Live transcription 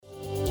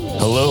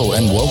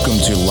and welcome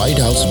to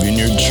Lighthouse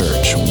Vineyard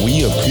Church.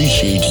 We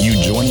appreciate you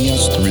joining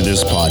us through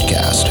this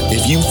podcast.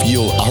 If you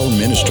feel our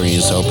ministry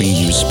is helping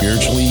you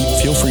spiritually,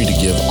 feel free to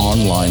give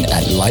online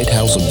at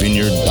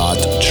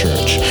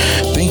lighthousevineyard.church.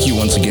 Thank you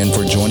once again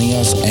for joining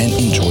us and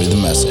enjoy the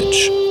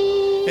message.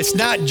 It's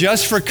not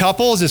just for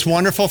couples, it's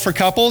wonderful for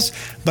couples,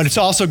 but it's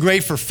also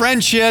great for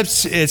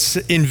friendships. It's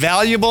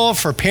invaluable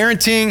for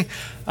parenting,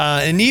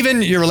 and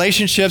even your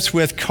relationships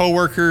with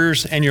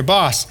coworkers and your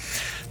boss.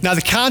 Now,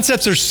 the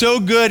concepts are so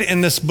good in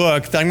this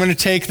book that I'm going to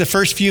take the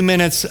first few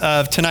minutes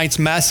of tonight's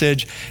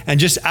message and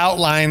just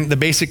outline the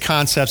basic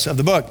concepts of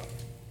the book.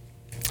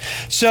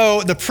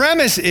 So the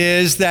premise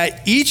is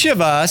that each of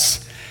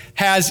us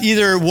has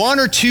either one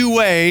or two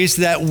ways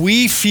that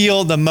we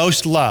feel the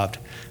most loved.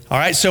 All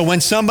right, so when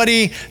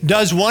somebody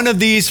does one of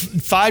these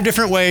 5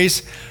 different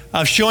ways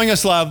of showing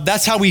us love,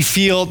 that's how we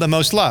feel the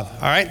most love.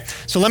 All right,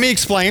 so let me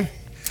explain.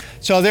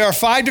 So there are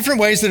 5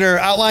 different ways that are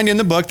outlined in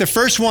the book. The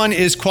first one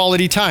is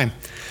quality time.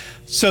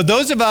 So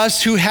those of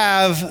us who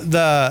have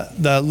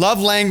the love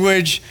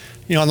language,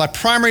 the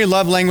primary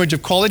love language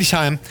of quality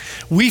time,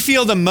 we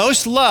feel the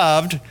most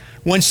loved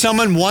when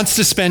someone wants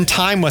to spend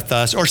time with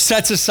us or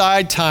sets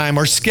aside time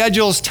or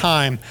schedules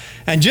time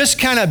and just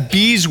kind of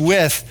bees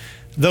with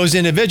those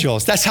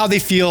individuals. That's how they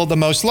feel the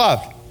most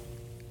loved.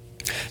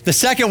 The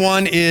second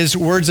one is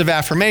words of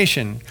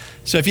affirmation.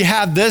 So if you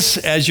have this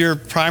as your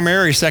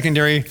primary or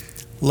secondary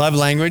love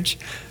language,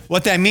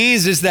 what that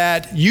means is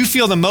that you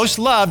feel the most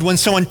loved when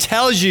someone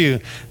tells you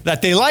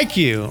that they like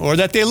you or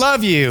that they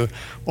love you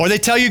or they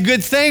tell you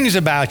good things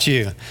about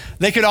you.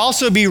 They could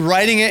also be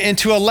writing it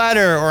into a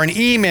letter or an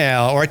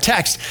email or a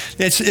text.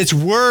 It's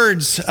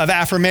words of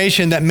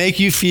affirmation that make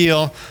you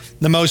feel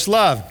the most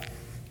loved.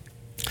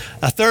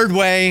 A third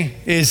way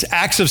is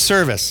acts of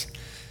service.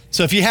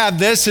 So if you have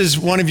this as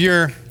one of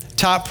your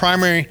top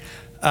primary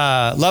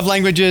love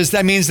languages,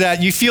 that means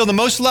that you feel the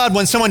most loved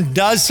when someone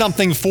does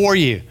something for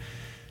you,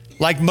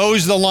 like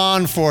mows the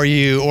lawn for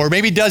you, or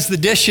maybe does the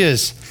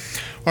dishes,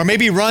 or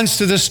maybe runs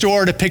to the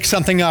store to pick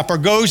something up, or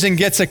goes and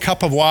gets a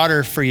cup of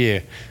water for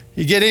you.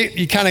 You get it?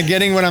 You kind of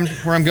getting where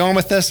I'm going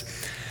with this?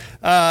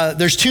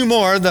 There's 2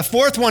 more. The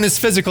fourth one is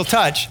physical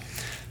touch.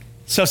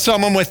 So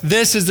someone with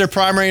this as their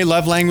primary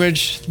love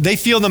language, they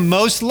feel the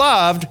most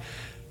loved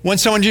when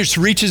someone just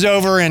reaches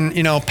over and,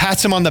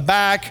 pats them on the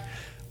back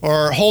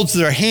or holds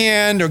their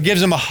hand or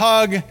gives them a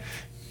hug.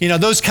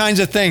 Those kinds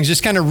of things,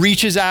 just kind of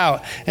reaches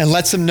out and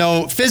lets them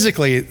know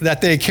physically that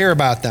they care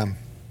about them.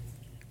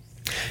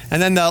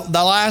 And then the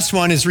last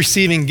one is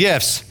receiving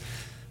gifts.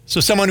 So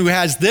someone who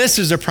has this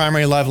as their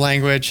primary love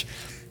language,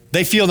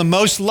 they feel the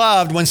most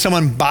loved when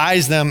someone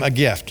buys them a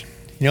gift,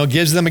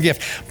 gives them a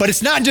gift. But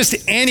it's not just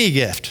any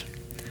gift.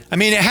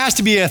 It has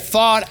to be a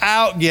thought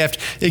out gift,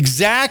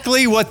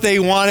 exactly what they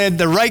wanted,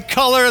 the right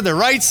color, the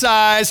right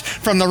size,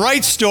 from the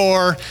right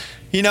store.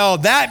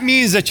 That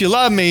means that you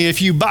love me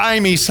if you buy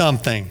me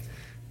something.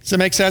 Does that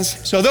make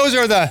sense? So those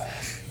are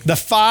the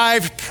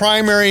 5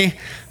 primary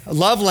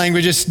love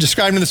languages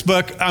described in this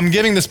book. I'm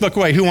giving this book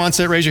away. Who wants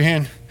it? Raise your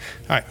hand.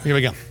 All right, here we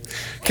go.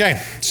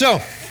 Okay,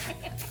 so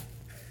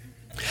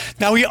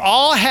now we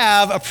all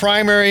have a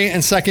primary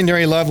and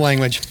secondary love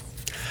language.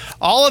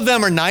 All of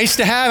them are nice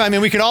to have.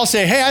 We could all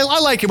say, hey, I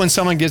like it when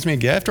someone gives me a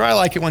gift, or I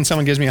like it when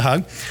someone gives me a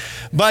hug.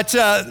 But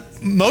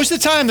most of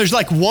the time, there's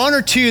like 1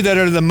 or 2 that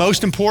are the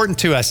most important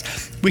to us.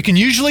 We can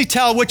usually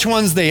tell which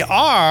ones they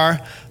are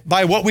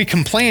by what we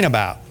complain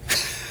about.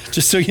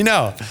 Just so you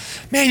know.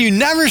 Man, you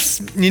never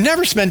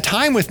spend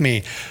time with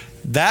me.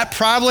 That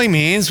probably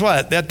means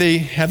what? That they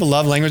have a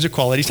love language of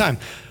quality time.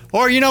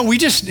 Or, we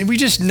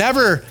just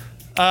never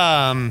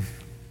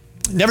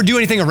do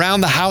anything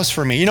around the house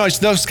for me. It's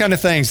those kind of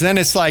things. Then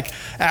it's like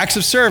acts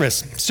of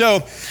service.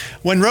 So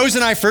when Rose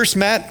and I first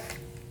met,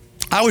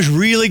 I was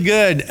really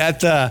good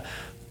at the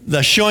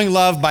showing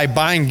love by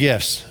buying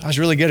gifts. I was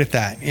really good at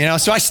that,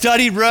 So I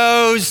studied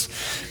Rose.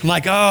 I'm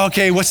like, oh,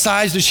 okay, what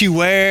size does she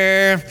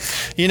wear?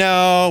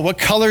 What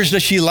colors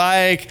does she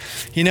like?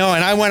 And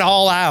I went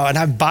all out, and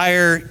I'd buy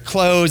her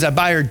clothes, I'd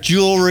buy her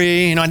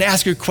jewelry, I'd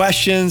ask her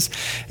questions.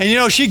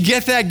 And, she'd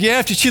get that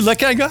gift, and she'd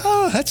look at it and go,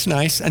 oh, that's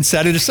nice, and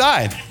set it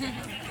aside.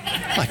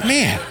 I'm like,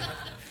 man,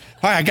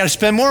 all right, I got to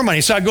spend more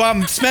money. So I go out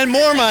and spend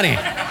more money.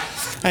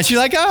 And she's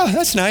like, oh,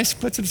 that's nice,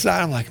 puts it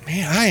aside. I'm like,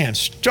 man, I am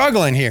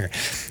struggling here.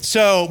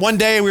 So one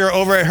day we were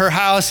over at her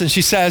house and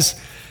she says,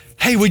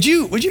 hey, would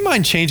you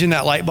mind changing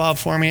that light bulb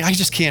for me? I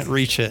just can't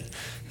reach it.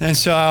 And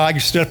so I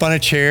stood up on a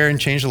chair and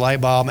changed the light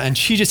bulb, and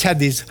she just had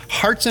these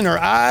hearts in her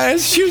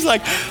eyes. She was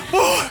like,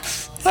 oh,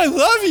 I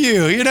love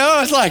you.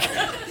 I was like,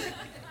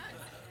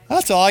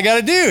 that's all I got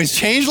to do is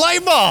change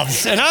light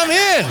bulbs and I'm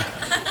in.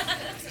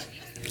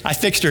 I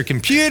fixed her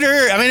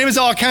computer. It was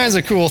all kinds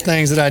of cool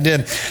things that I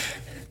did.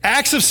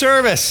 Acts of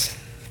service.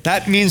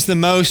 That means the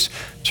most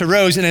to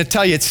Rose, and I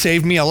tell you, it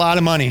saved me a lot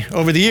of money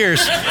over the years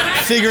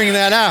figuring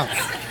that out.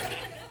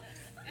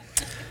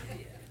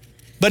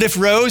 But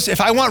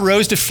if I want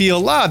Rose to feel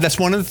loved, that's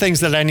one of the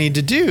things that I need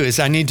to do, is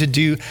I need to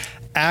do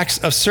acts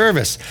of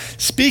service.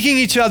 Speaking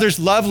each other's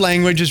love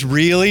language is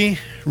really,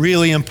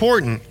 really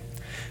important.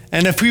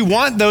 And if we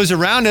want those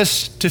around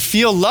us to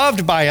feel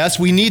loved by us,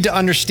 we need to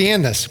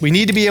understand this. We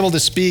need to be able to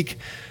speak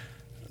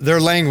their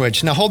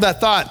language. Now hold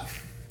that thought.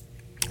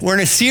 We're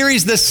in a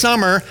series this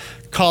summer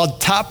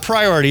called Top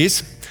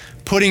Priorities,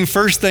 Putting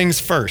First Things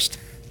First.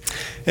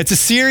 It's a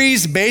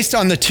series based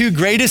on the two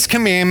greatest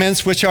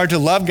commandments, which are to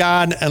love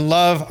God and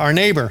love our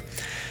neighbor.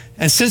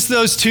 And since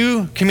those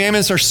two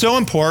commandments are so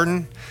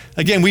important,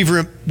 again,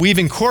 we've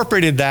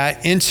incorporated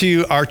that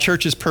into our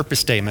church's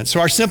purpose statement. So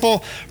our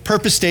simple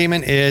purpose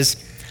statement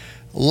is,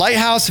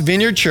 Lighthouse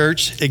Vineyard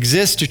Church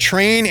exists to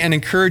train and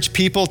encourage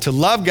people to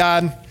love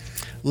God,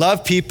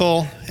 love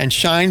people, and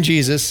shine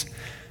Jesus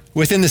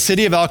within the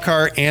city of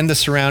Elkhart and the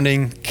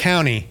surrounding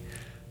county.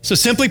 So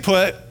simply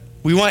put,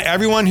 we want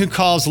everyone who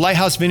calls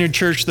Lighthouse Vineyard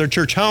Church their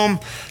church home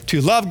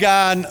to love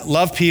God,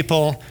 love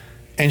people,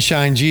 and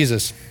shine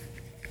Jesus.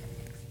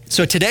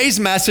 So today's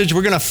message,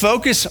 we're going to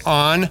focus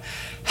on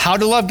how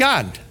to love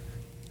God.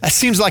 That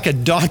seems like a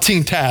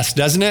daunting task,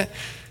 doesn't it?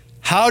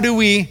 How do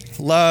we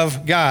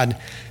love God?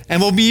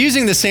 And we'll be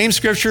using the same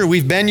scripture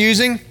we've been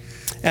using,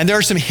 and there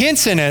are some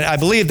hints in it, I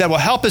believe, that will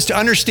help us to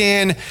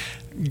understand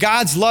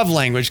God's love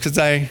language, because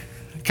I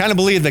kind of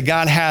believe that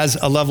God has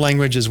a love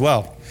language as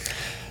well.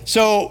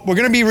 So we're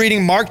going to be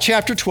reading Mark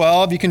chapter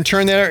 12. You can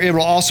turn there. It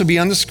will also be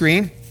on the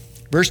screen,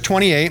 verse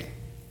 28.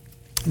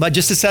 But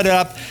just to set it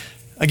up,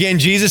 again,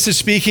 Jesus is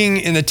speaking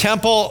in the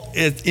temple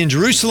in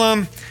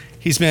Jerusalem.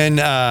 He's been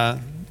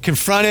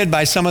confronted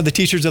by some of the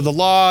teachers of the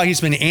law.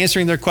 He's been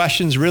answering their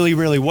questions really,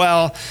 really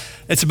well.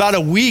 It's about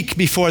a week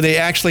before they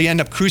actually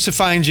end up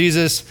crucifying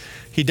Jesus.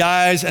 He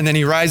dies, and then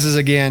he rises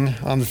again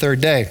on the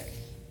third day.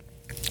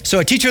 So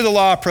a teacher of the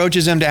law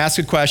approaches him to ask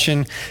a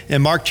question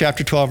in Mark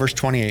chapter 12, verse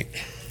 28.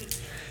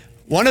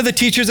 One of the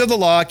teachers of the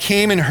law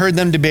came and heard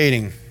them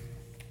debating.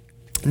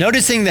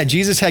 Noticing that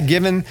Jesus had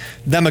given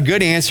them a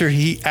good answer,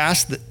 he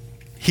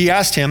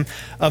asked him,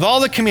 of all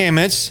the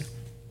commandments,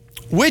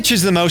 which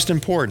is the most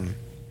important?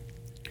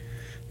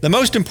 The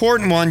most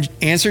important one,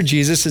 answered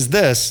Jesus, is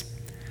this: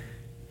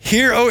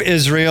 Hear, O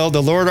Israel,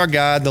 the Lord our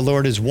God, the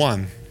Lord is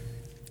one.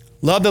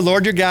 Love the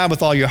Lord your God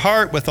with all your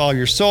heart, with all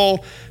your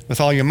soul, with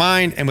all your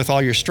mind, and with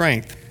all your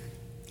strength.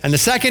 And the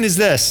second is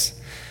this: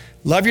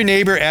 love your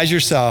neighbor as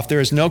yourself. There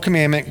is no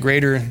commandment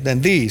greater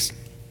than these.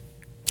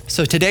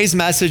 So today's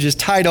message is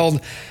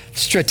titled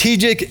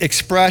Strategic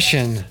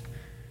Expression,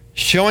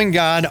 Showing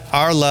God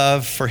Our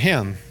Love for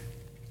Him.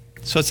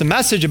 So it's a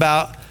message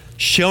about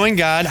showing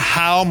God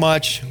how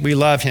much we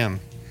love Him.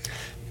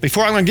 I'm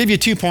going to give you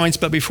 2 points,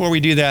 but before we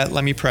do that,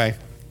 let me pray.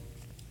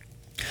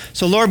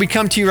 So Lord, we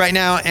come to you right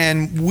now,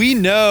 and we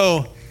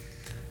know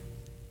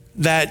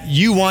that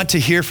you want to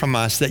hear from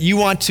us, that you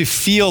want to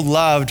feel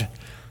loved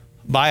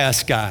by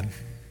us, God.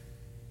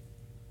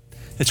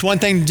 It's one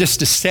thing just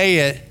to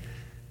say it,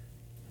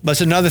 but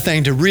it's another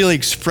thing to really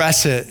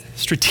express it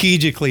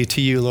strategically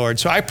to you, Lord.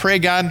 So I pray,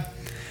 God,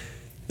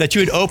 that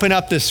you would open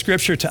up this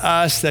scripture to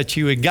us, that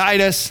you would guide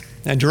us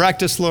and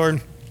direct us, Lord,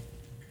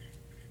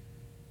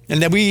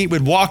 and that we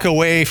would walk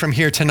away from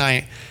here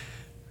tonight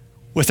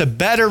with a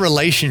better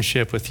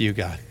relationship with you,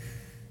 God.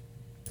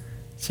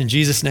 It's in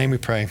Jesus' name we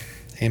pray.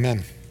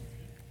 Amen.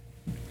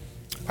 All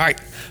right,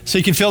 so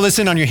you can fill this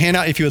in on your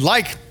handout if you would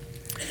like.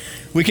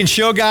 We can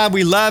show God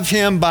we love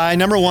him by,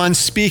 number one,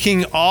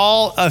 speaking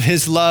all of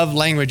his love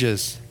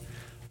languages.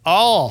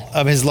 All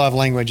of his love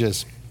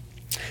languages.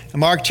 In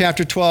Mark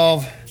chapter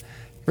 12,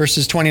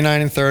 verses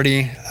 29 and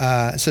 30,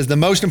 it says, the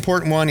most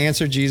important one,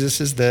 answered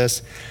Jesus, is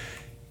this: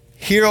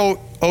 Hear,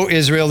 O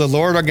Israel, the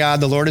Lord our God,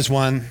 the Lord is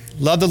one.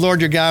 Love the Lord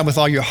your God with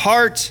all your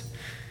heart,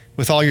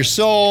 with all your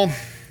soul,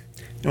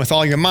 and with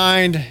all your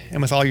mind,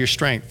 and with all your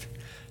strength.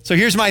 So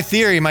here's my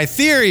theory. My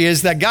theory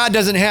is that God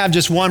doesn't have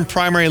just one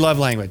primary love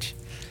language.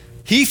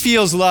 He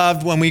feels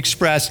loved when we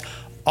express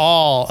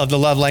all of the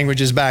love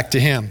languages back to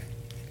him.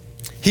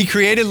 He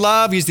created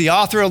love. He's the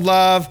author of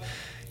love.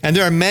 And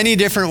there are many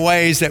different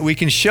ways that we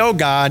can show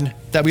God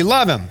that we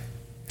love him.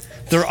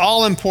 They're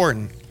all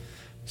important.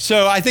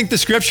 So I think the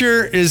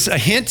scripture is a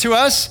hint to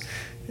us.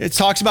 It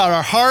talks about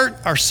our heart,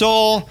 our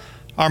soul,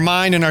 our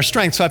mind, and our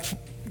strength. So I've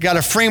got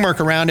a framework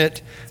around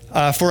it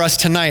for us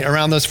tonight,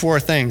 around those four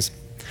things.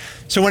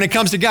 So when it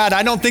comes to God,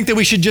 I don't think that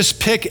we should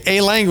just pick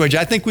a language.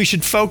 I think we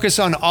should focus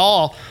on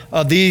all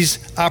of these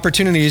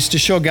opportunities to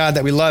show God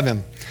that we love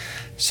him.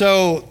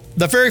 So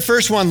the very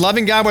first one,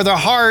 loving God with our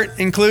heart,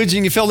 includes,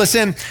 and you fill this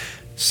in,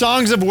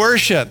 songs of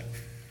worship.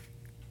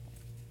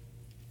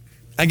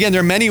 Again,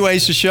 there are many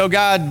ways to show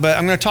God, but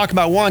I'm going to talk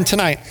about one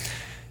tonight,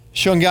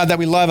 showing God that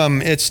we love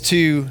him. It's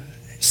to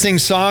sing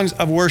songs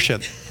of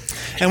worship.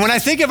 And when I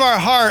think of our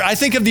heart, I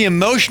think of the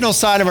emotional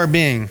side of our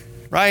being,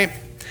 right?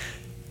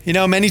 You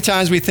know, many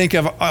times we think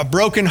of a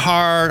broken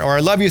heart, or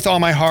I love you with all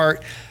my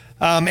heart.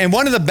 And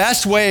one of the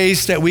best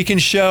ways that we can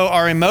show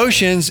our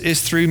emotions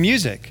is through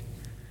music.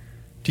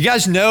 Do you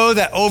guys know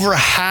that over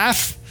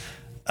half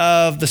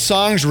of the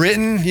songs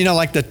written, you know,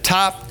 like the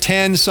top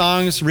 10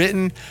 songs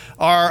written,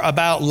 are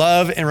about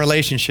love and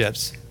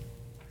relationships?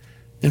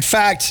 In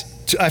fact,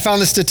 I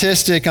found the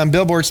statistic on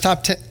Billboard's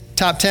top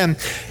 10.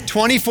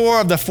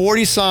 24 of the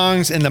 40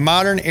 songs in the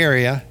modern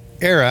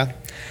era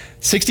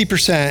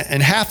 60%,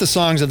 and half the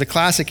songs of the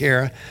classic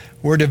era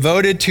were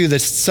devoted to the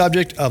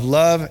subject of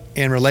love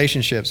and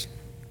relationships.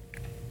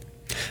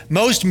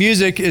 Most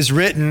music is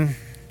written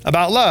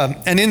about love.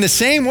 And in the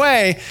same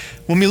way,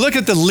 when we look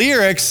at the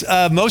lyrics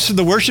of most of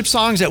the worship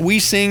songs that we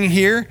sing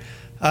here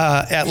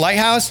at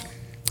Lighthouse,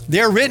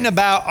 they're written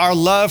about our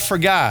love for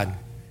God.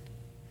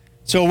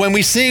 So when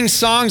we sing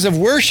songs of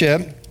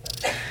worship,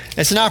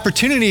 it's an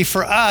opportunity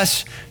for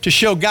us to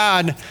show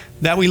God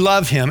that we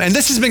love him. And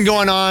this has been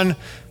going on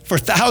for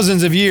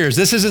thousands of years.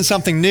 This isn't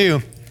something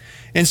new.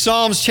 In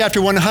Psalms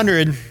chapter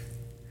 100,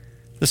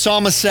 the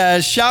psalmist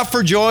says, "Shout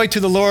for joy to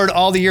the Lord,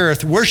 all the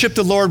earth. Worship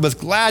the Lord with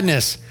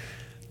gladness.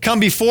 Come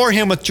before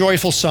him with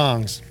joyful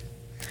songs."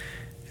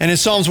 And in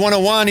Psalms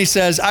 101, he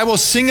says, "I will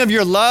sing of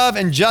your love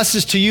and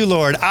justice to you,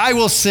 Lord. I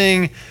will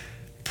sing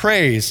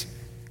praise."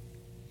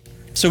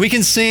 So we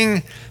can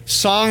sing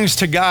songs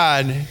to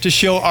God to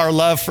show our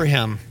love for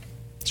him.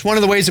 It's one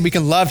of the ways that we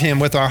can love him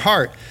with our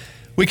heart.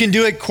 We can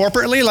do it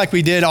corporately like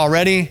we did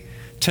already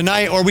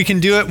tonight, or we can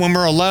do it when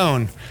we're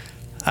alone.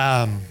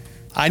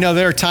 I know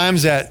there are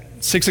times at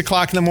 6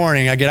 o'clock in the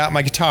morning, I get out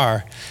my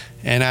guitar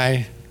and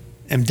I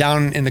am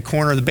down in the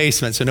corner of the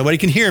basement so nobody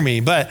can hear me,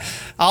 but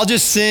I'll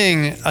just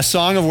sing a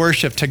song of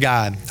worship to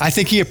God. I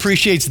think he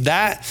appreciates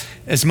that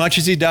as much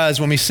as he does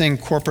when we sing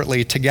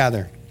corporately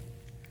together.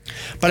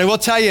 But I will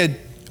tell you,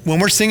 when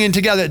we're singing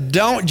together,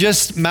 don't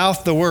just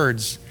mouth the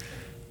words.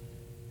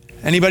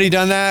 Anybody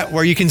done that?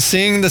 Where you can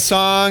sing the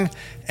song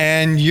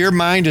and your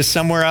mind is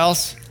somewhere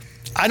else?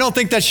 I don't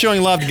think that's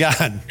showing love to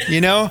God,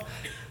 you know?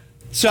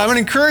 So I'm going to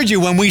encourage you,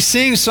 when we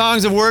sing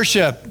songs of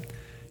worship,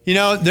 you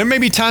know, there may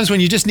be times when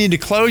you just need to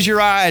close your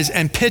eyes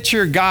and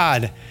picture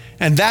God,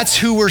 and that's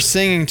who we're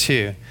singing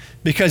to,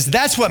 because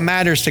that's what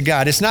matters to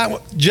God. It's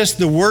not just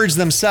the words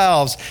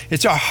themselves,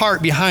 it's our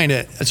heart behind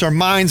it. It's our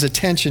mind's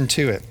attention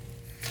to it.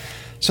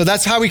 So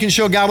that's how we can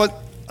show God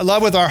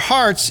love with our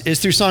hearts, is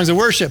through songs of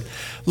worship.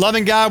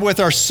 Loving God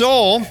with our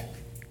soul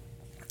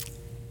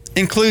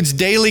includes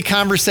daily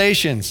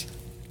conversations.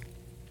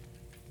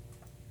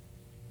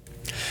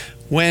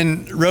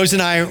 When Rose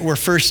and I were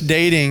first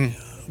dating,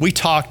 we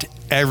talked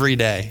every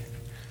day.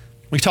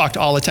 We talked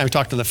all the time. We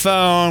talked on the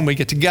phone. We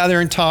get together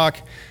and talk.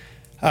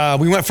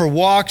 We went for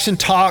walks and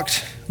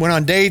talked, went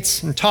on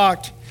dates and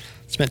talked,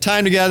 spent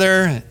time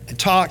together and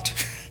talked.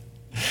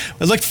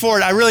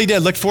 I really did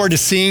look forward to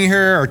seeing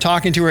her or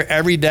talking to her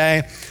every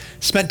day,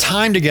 spent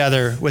time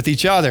together with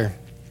each other.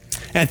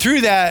 And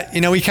through that, you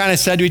know, we kind of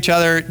said to each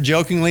other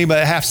jokingly,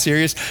 but half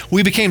serious,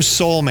 we became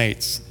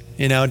soulmates,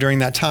 you know, during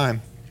that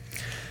time.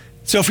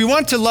 So if we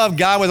want to love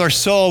God with our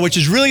soul, which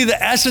is really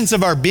the essence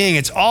of our being,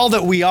 it's all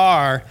that we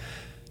are.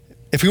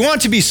 If we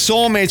want to be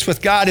soulmates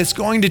with God, it's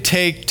going to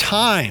take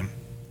time,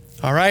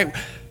 all right?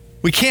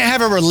 We can't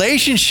have a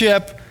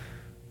relationship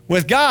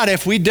with God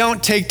if we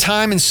don't take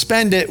time and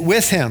spend it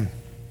with him.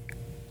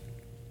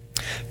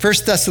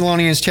 1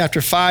 Thessalonians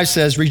chapter 5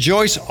 says,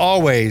 "Rejoice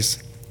always,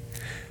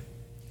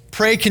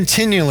 pray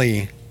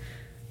continually,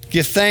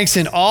 give thanks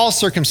in all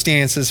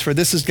circumstances, for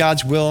this is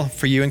God's will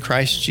for you in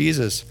Christ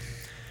Jesus."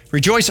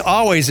 Rejoice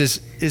always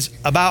is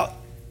about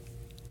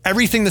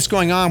everything that's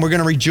going on. We're going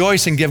to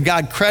rejoice and give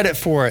God credit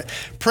for it.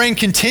 Praying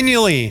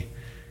continually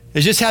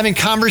is just having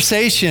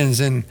conversations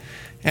and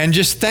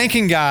just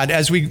thanking God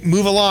as we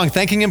move along,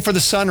 thanking him for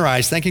the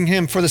sunrise, thanking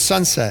him for the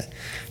sunset,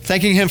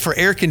 thanking him for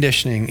air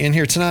conditioning in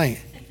here tonight.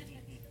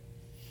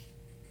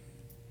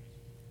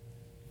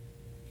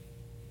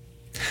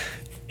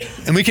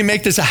 And we can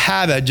make this a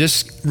habit,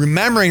 just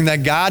remembering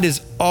that God is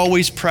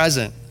always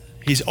present.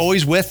 He's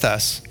always with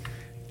us.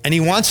 And he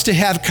wants to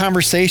have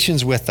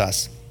conversations with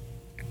us.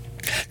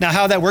 Now,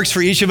 how that works for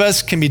each of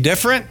us can be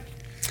different.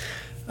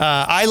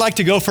 I like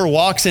to go for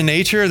walks in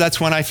nature. That's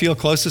when I feel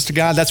closest to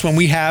God. That's when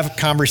we have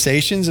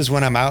conversations, is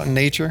when I'm out in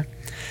nature.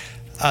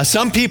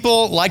 Some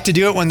people like to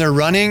do it when they're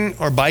running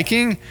or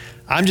biking.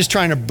 I'm just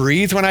trying to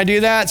breathe when I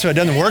do that, so it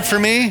doesn't work for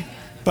me.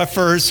 But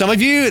for some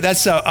of you,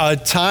 that's a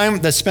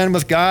time that's spent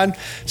with God.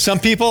 Some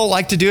people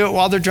like to do it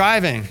while they're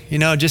driving, you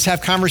know, just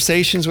have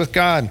conversations with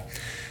God.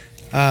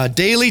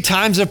 Daily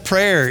times of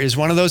prayer is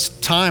one of those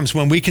times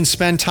when we can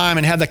spend time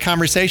and have that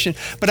conversation.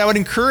 But I would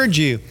encourage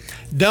you,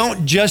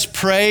 don't just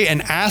pray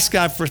and ask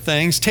God for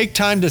things. Take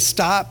time to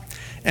stop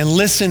and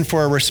listen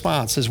for a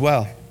response as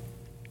well.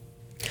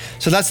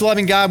 So that's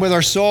loving God with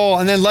our soul.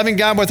 And then loving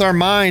God with our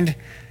mind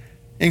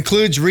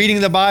includes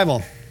reading the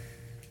Bible.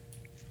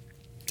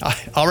 I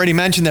already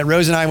mentioned that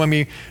Rose and I, when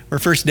we were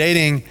first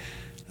dating,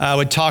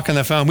 would talk on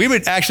the phone. We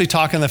would actually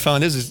talk on the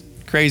phone. This is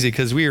crazy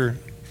because we were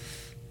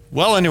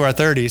well into our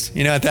 30s,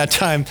 you know, at that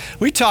time.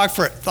 We talked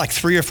for like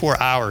 3 or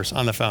 4 hours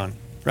on the phone,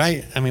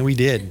 right? I mean, we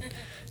did.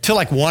 Till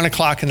like 1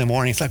 o'clock in the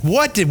morning. It's like,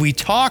 what did we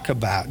talk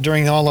about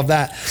during all of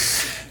that?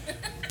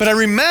 But I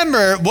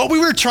remember what we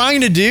were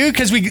trying to do,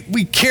 because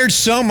we cared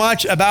so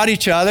much about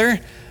each other,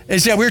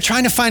 is that we were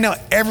trying to find out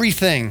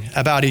everything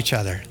about each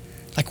other.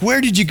 Like, where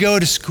did you go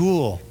to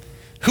school?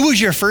 Who was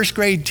your first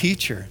grade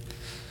teacher?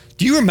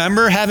 Do you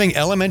remember having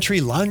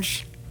elementary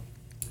lunch?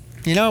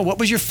 You know, what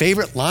was your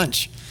favorite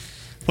lunch?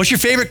 What's your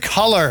favorite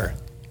color?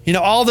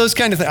 All those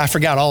kind of things. I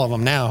forgot all of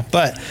them now,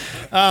 but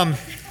I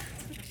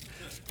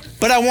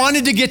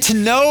wanted to get to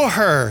know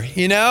her,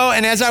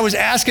 and as I was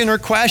asking her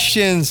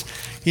questions,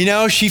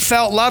 she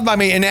felt loved by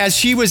me. And as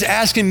she was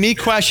asking me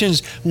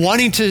questions,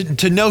 wanting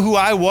to know who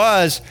I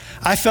was,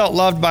 I felt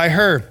loved by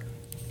her.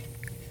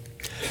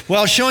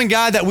 Well, showing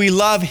God that we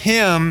love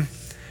him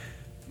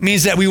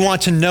means that we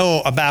want to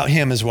know about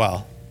him as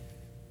well.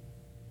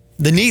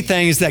 The neat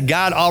thing is that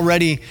God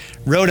already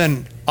wrote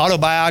an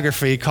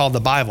autobiography called the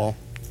Bible.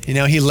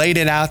 He laid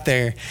it out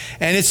there.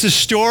 And it's the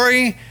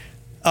story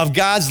of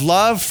God's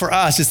love for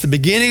us. It's the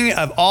beginning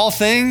of all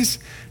things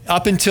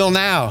up until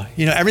now.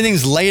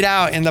 Everything's laid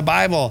out in the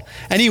Bible.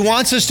 And he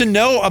wants us to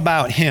know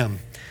about him.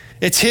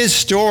 It's his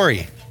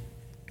story.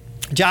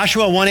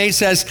 Joshua 1:8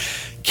 says,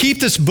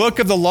 "Keep this book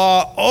of the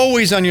law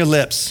always on your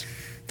lips.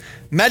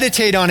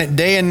 Meditate on it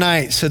day and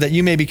night so that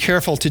you may be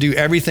careful to do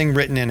everything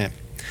written in it.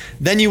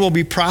 Then you will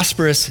be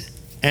prosperous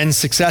and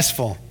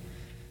successful."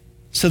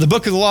 So the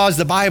book of the law is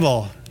the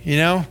Bible,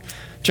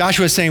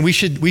 Joshua is saying we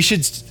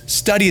should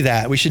study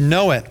that. We should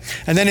know it.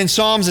 And then in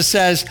Psalms it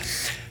says,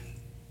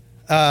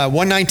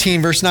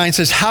 119 verse 9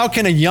 says, "How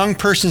can a young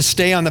person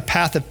stay on the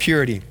path of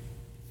purity?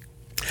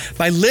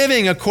 By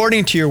living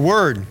according to your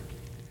word.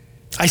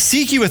 I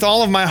seek you with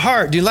all of my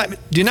heart. Do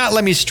not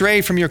let me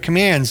stray from your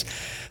commands.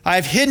 I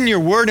have hidden your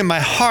word in my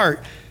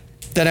heart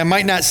that I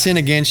might not sin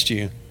against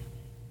you.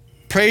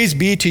 Praise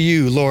be to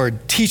you,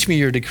 Lord. Teach me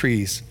your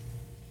decrees.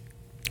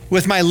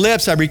 With my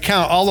lips, I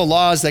recount all the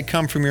laws that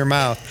come from your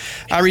mouth.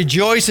 I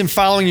rejoice in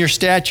following your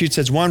statutes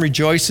as one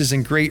rejoices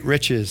in great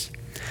riches.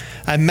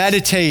 I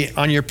meditate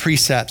on your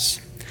precepts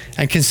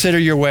and consider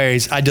your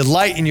ways. I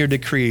delight in your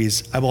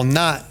decrees. I will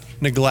not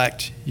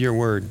neglect your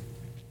word."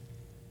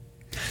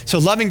 So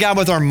loving God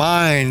with our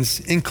minds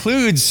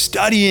includes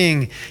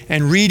studying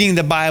and reading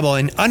the Bible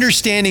and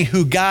understanding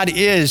who God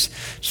is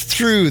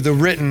through the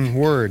written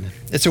word.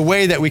 It's a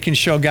way that we can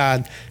show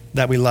God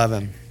that we love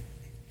him.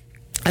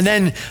 And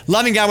then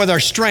loving God with our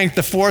strength,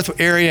 the fourth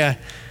area,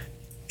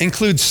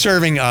 includes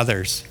serving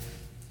others.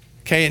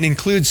 Okay, it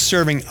includes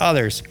serving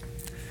others.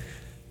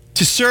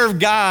 To serve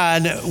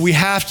God, we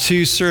have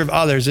to serve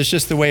others. It's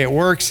just the way it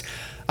works.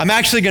 I'm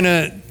actually going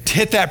to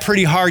hit that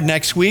pretty hard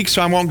next week,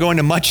 so I won't go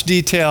into much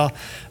detail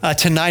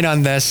tonight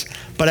on this.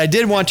 But I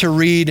did want to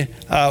read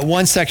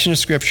one section of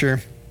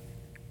Scripture.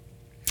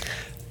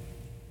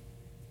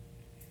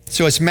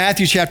 So it's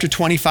Matthew chapter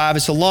 25.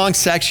 It's a long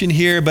section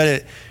here, but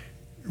it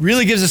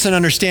really gives us an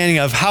understanding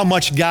of how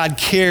much God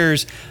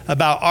cares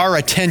about our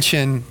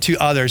attention to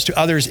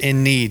others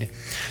in need.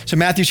 So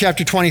Matthew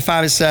chapter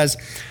 25, it says,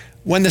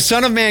 "When the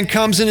Son of Man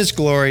comes in his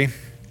glory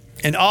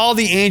and all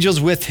the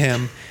angels with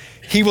him,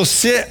 he will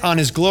sit on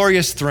his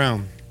glorious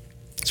throne."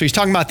 So he's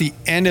talking about the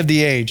end of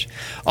the age.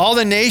 "All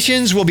the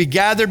nations will be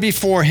gathered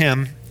before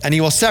him, and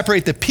he will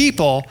separate the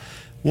people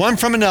one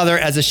from another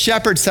as a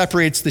shepherd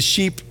separates the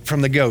sheep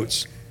from the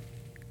goats.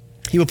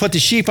 He will put the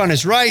sheep on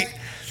his right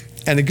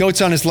and the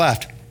goats on his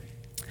left.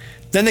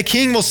 Then the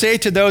king will say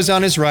to those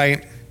on his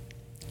right,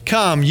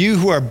 'Come, you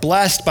who are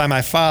blessed by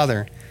my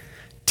Father,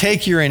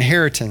 take your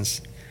inheritance,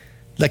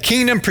 the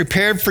kingdom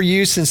prepared for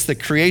you since the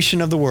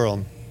creation of the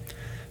world.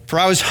 For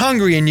I was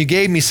hungry and you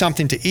gave me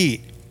something to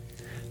eat.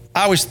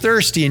 I was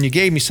thirsty and you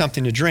gave me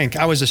something to drink.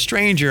 I was a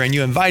stranger and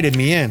you invited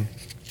me in.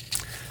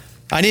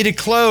 I needed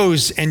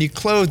clothes and you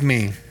clothed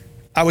me.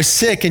 I was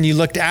sick and you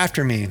looked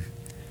after me.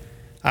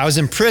 I was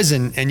in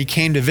prison and you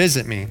came to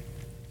visit me.'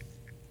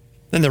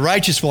 Then the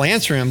righteous will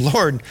answer him,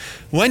 'Lord,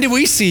 when did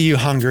we see you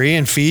hungry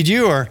and feed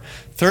you, or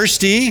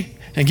thirsty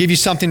and give you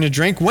something to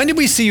drink? When did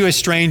we see you a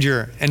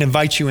stranger and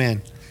invite you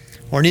in,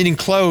 or needing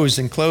clothes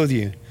and clothe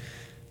you?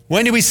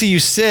 When did we see you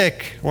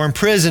sick or in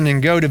prison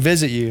and go to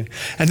visit you?'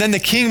 And then the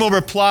king will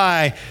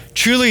reply,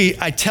 'Truly,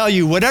 I tell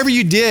you, whatever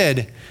you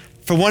did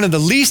for one of the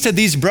least of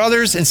these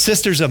brothers and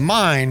sisters of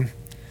mine,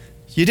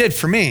 you did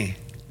for me.'"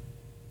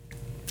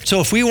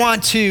 So if we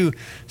want to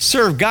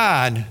serve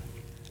God,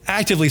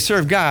 actively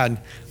serve God,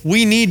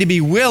 we need to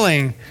be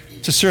willing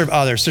to serve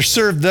others, to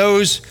serve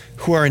those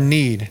who are in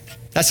need.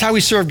 That's how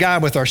we serve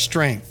God, with our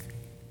strength.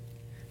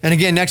 And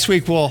again, next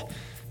week we'll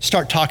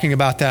start talking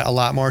about that a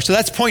lot more. So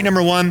that's point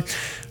number one.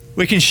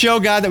 We can show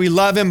God that we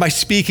love him by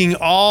speaking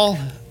all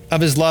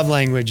of his love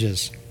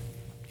languages.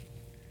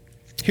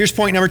 Here's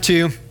point number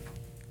two.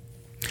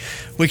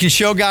 We can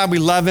show God we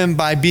love him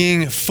by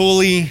being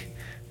fully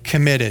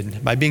committed,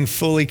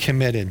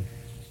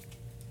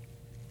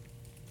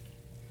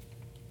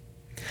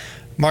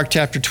 Mark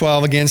chapter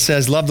 12 again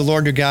says, "Love the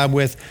Lord your God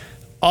with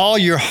all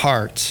your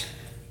heart,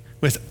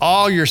 with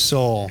all your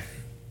soul,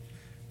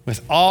 with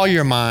all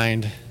your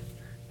mind,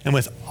 and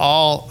with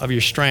all of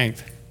your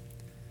strength."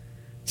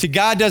 See,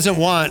 God doesn't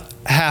want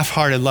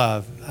half-hearted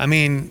love. I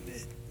mean,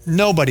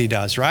 nobody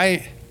does,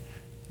 right?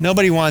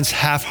 Nobody wants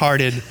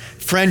half-hearted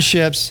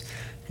friendships.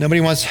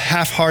 Nobody wants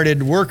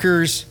half-hearted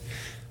workers.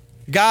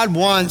 God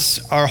wants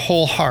our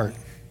whole heart.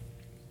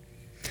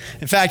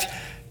 In fact,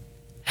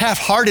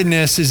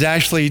 half-heartedness is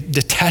actually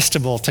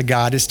detestable to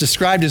God. It's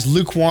described as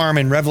lukewarm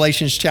in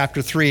Revelation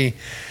chapter 3.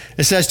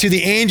 It says, to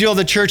the angel of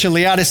the church in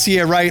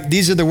Laodicea write,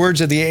 these are the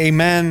words of the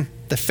Amen,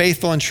 the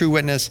faithful and true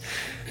witness,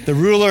 the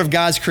ruler of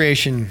God's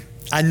creation.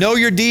 I know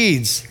your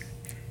deeds,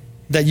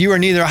 that you are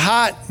neither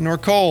hot nor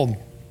cold.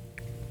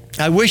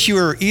 I wish you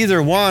were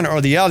either one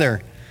or the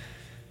other.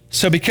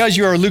 So because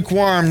you are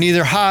lukewarm,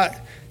 neither hot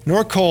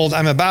nor cold,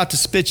 I'm about to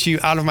spit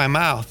you out of my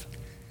mouth.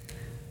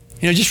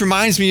 You know, it just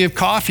reminds me of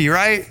coffee,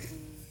 right?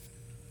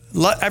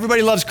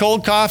 Everybody loves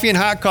cold coffee and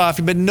hot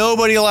coffee, but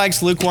nobody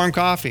likes lukewarm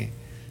coffee,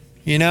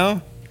 you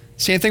know?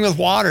 Same thing with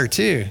water,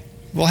 too.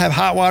 We'll have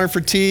hot water for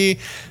tea,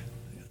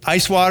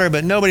 ice water,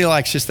 but nobody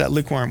likes just that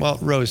lukewarm. Well,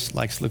 Rose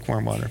likes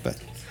lukewarm water, but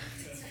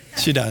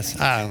she does.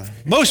 I don't know.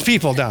 Most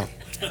people don't.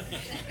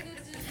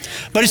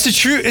 But it's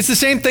the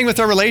same thing with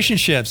our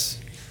relationships.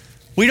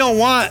 We don't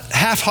want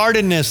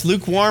half-heartedness,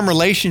 lukewarm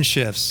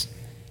relationships.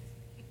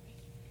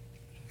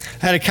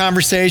 I had a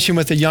conversation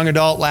with a young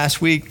adult last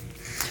week.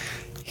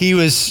 He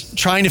was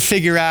trying to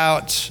figure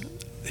out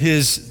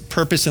his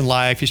purpose in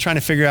life. He's trying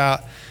to figure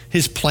out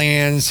his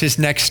plans, his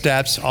next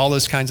steps, all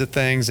those kinds of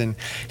things. And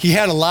he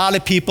had a lot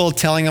of people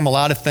telling him a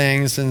lot of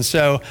things. And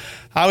so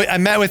I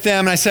met with them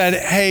and I said,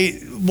 hey,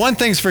 one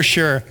thing's for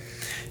sure.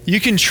 You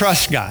can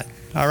trust God,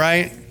 all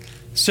right?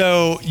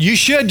 So you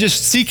should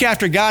just seek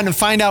after God and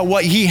find out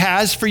what he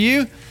has for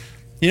you.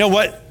 You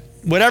know,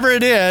 whatever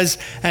it is.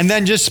 And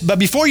then but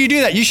before you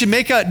do that, you should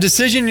make a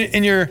decision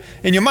in your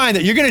mind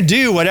that you're going to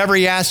do whatever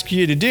he asks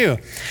you to do.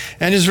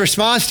 And his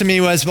response to me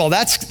was, well,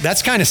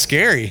 that's kind of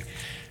scary.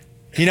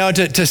 You know,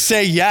 to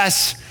say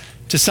yes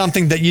to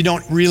something that you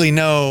don't really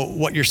know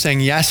what you're saying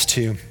yes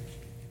to.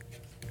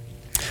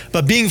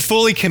 But being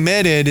fully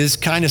committed is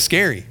kind of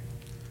scary.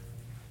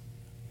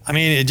 I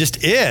mean, it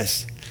just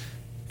is.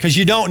 Because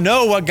you don't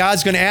know what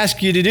God's going to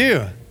ask you to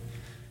do.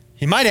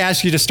 He might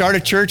ask you to start a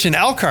church in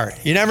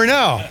Elkhart. You never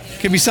know. It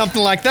could be something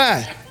like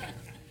that.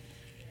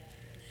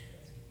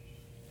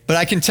 But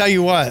I can tell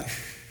you what.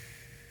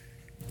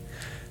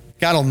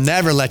 God will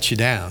never let you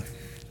down.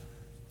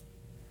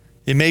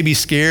 It may be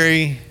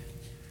scary.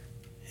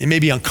 It may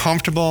be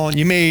uncomfortable.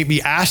 You may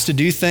be asked to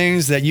do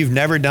things that you've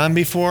never done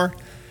before.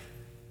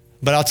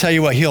 But I'll tell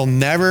you what, he'll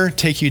never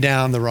take you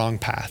down the wrong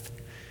path.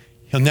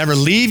 He'll never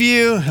leave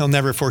you. He'll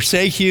never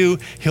forsake you.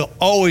 He'll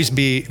always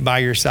be by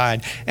your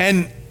side.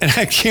 And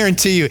I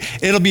guarantee you,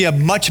 it'll be a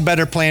much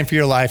better plan for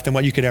your life than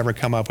what you could ever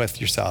come up with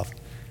yourself.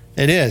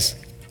 It is.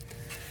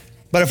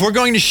 But if we're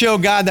going to show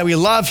God that we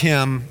love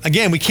him,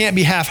 again, we can't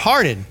be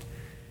half-hearted.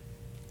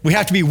 We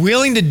have to be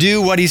willing to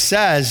do what he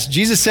says.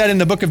 Jesus said in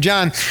the book of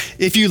John,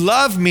 if you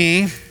love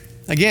me,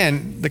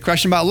 again, the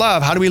question about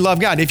love, how do we love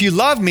God? If you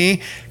love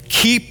me,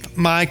 keep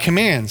my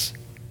commands.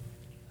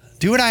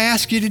 Do what I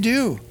ask you to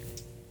do.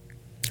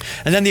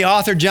 And then the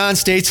author John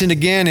states it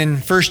again in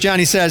 1 John.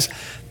 He says,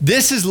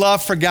 this is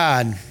love for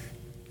God,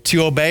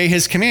 to obey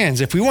his commands.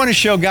 If we want to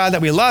show God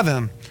that we love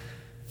him,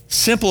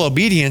 simple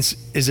obedience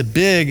is a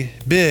big,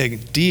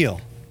 big deal.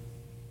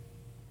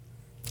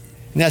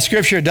 In that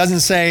scripture, it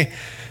doesn't say,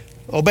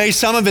 obey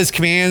some of his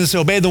commands,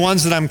 obey the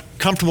ones that I'm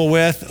comfortable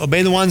with,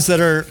 obey the ones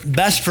that are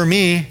best for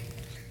me.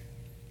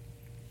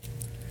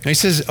 And he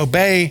says,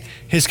 obey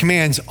his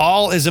commands.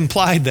 All is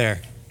implied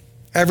there.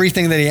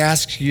 Everything that he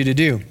asks you to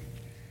do.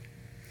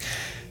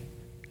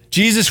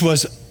 Jesus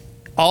was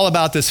all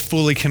about this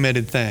fully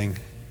committed thing.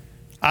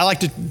 I like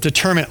to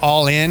term it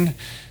all in.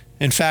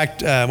 In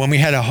fact, when we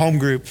had a home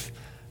group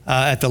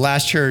at the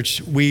last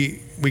church, we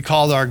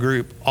called our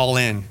group All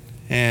In.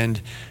 And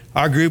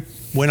our group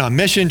went on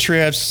mission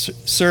trips,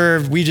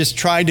 served. We just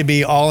tried to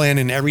be all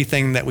in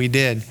everything that we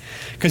did.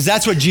 Because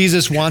that's what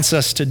Jesus wants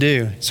us to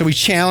do. So we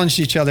challenged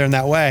each other in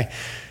that way.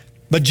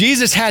 But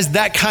Jesus has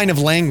that kind of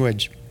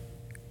language.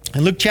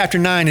 In Luke chapter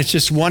 9, it's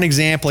just one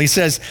example. He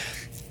says,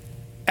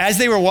 as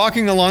they were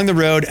walking along the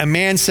road, a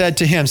man said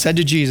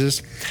to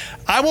Jesus,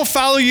 I will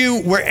follow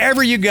you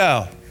wherever you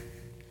go.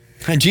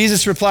 And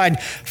Jesus replied,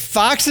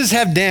 foxes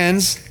have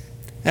dens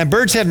and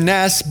birds have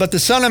nests, but the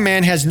Son of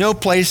Man has no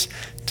place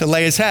to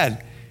lay his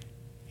head.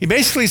 He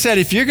basically said,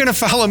 if you're going to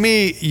follow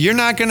me, you're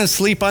not going to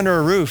sleep under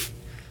a roof.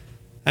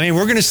 I mean,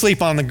 we're going to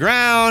sleep on the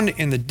ground,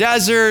 in the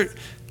desert,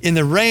 in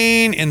the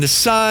rain, in the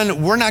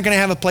sun. We're not going to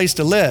have a place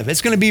to live.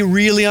 It's going to be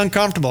really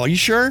uncomfortable. Are you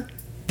sure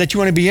that you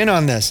want to be in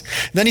on this?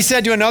 Then he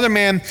said to another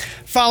man,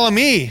 follow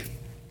me.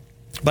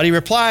 But he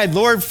replied,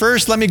 Lord,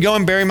 first let me go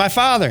and bury my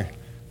father.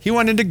 He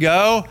wanted to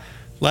go,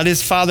 let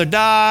his father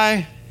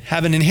die,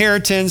 have an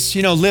inheritance,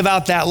 live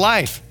out that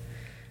life.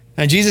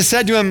 And Jesus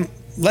said to him,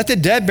 let the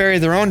dead bury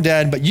their own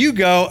dead, but you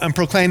go and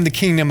proclaim the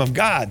kingdom of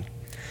God.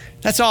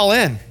 That's all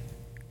in.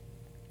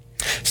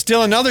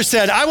 Still another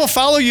said, I will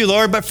follow you,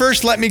 Lord, but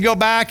first let me go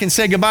back and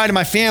say goodbye to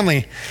my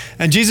family.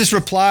 And Jesus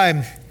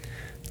replied,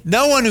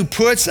 no one who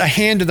puts a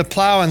hand to the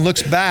plow and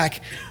looks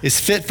back is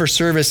fit for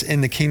service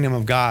in the kingdom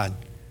of God.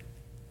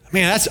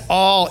 Man, that's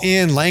all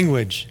in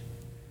language.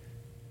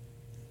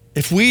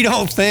 If we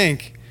don't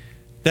think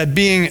that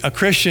being a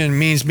Christian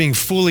means being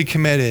fully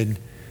committed,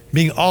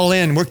 being all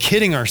in, we're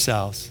kidding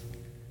ourselves.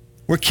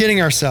 We're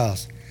kidding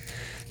ourselves.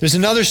 There's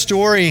another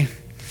story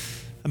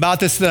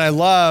about this that I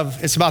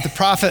love. It's about the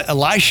prophet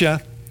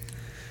Elisha.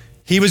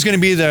 he was going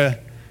to be the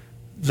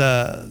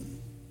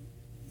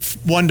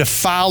one to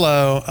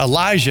follow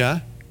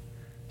Elijah.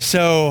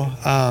 So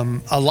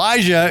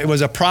Elijah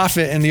was a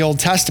prophet in the Old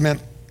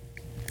Testament.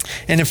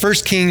 And in 1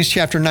 Kings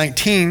chapter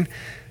 19,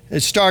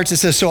 it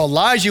says, so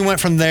Elijah went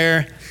from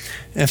there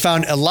and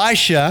found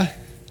Elisha,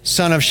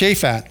 son of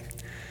Shaphat.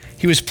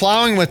 He was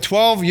plowing with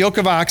 12 yoke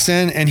of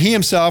oxen, and he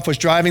himself was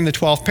driving the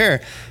 12th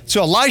pair.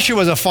 So Elisha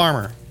was a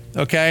farmer,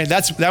 okay?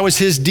 That was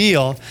his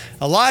deal.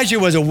 Elijah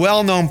was a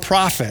well-known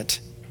prophet,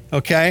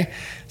 okay?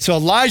 So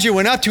Elijah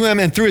went up to him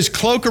and threw his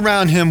cloak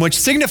around him, which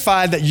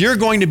signified that you're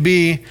going to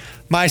be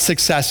my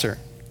successor,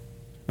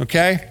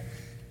 okay?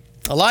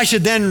 Elisha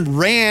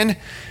then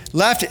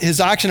left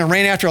his oxen and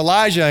ran after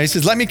Elijah. He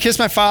says, let me kiss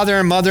my father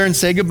and mother and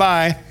say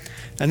goodbye,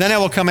 and then I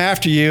will come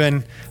after you.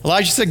 And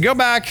Elijah said, go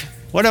back.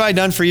 What have I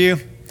done for you?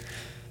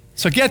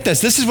 So get this.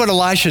 This is what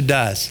Elisha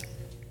does.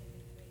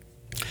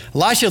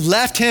 Elisha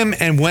left him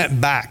and went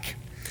back.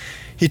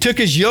 He took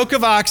his yoke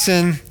of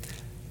oxen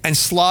and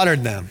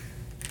slaughtered them.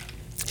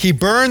 He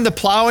burned the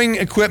plowing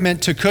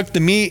equipment to cook the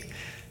meat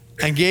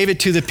and gave it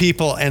to the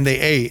people, and they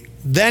ate.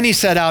 Then he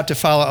set out to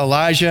follow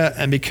Elijah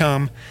and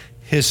become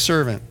his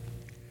servant.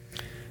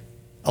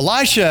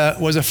 Elisha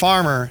was a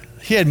farmer.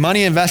 He had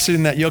money invested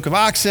in that yoke of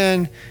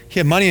oxen. He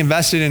had money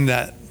invested in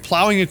that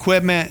plowing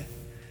equipment.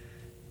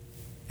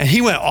 And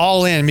he went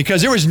all in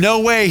because there was no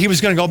way he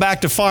was going to go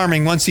back to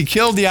farming once he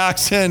killed the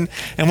oxen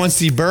and once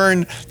he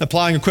burned the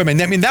plowing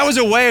equipment. I mean, that was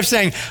a way of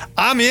saying,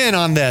 I'm in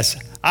on this.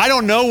 I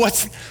don't know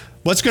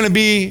what's going to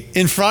be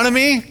in front of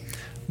me,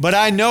 but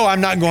I know I'm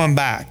not going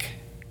back.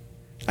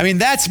 I mean,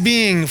 that's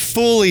being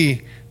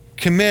fully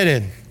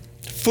committed,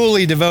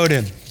 fully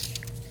devoted.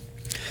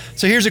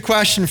 So here's a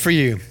question for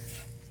you.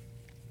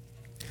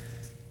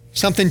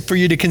 Something for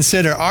you to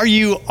consider. Are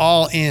you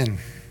all in?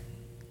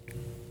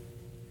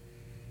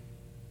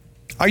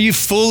 Are you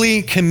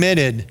fully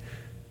committed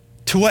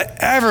to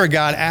whatever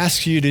God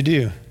asks you to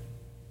do?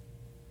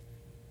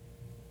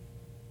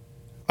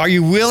 Are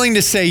you willing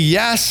to say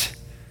yes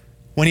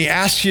when he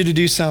asks you to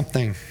do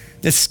something?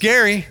 It's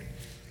scary.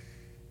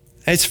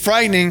 It's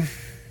frightening,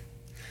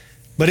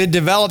 but it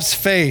develops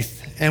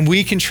faith, and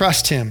we can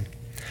trust him.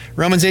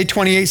 Romans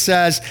 8:28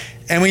 says,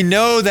 and we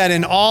know that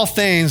in all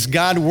things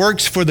God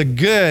works for the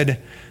good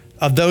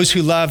of those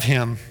who love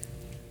him,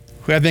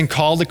 who have been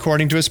called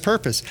according to his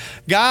purpose.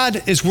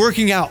 God is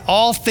working out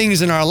all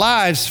things in our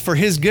lives for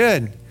his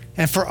good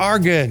and for our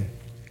good.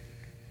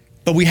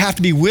 But we have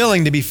to be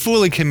willing to be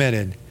fully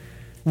committed,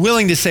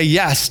 willing to say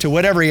yes to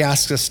whatever he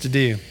asks us to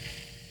do.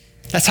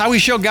 That's how we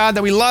show God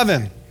that we love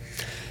him.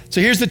 So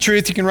here's the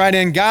truth you can write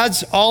in.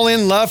 God's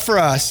all-in love for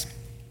us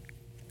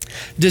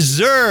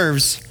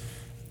deserves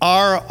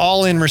our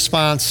all-in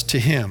response to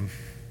him.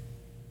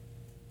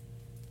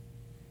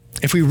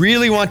 If we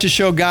really want to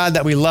show God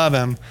that we love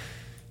him,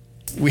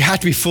 we have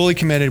to be fully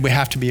committed. We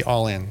have to be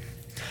all in.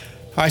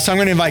 All right, so I'm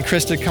going to invite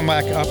Chris to come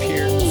back up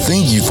here.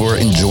 Thank you for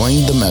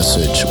enjoying the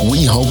message.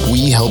 We hope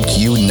we helped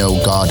you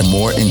know God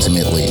more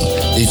intimately.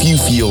 If you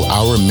feel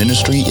our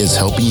ministry is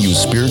helping you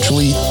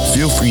spiritually,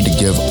 feel free to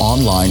give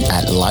online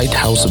at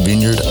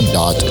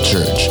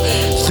lighthousevineyard.church.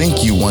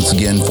 Thank you once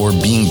again for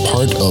being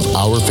part of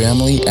our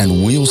family,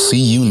 and we'll see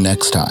you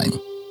next time.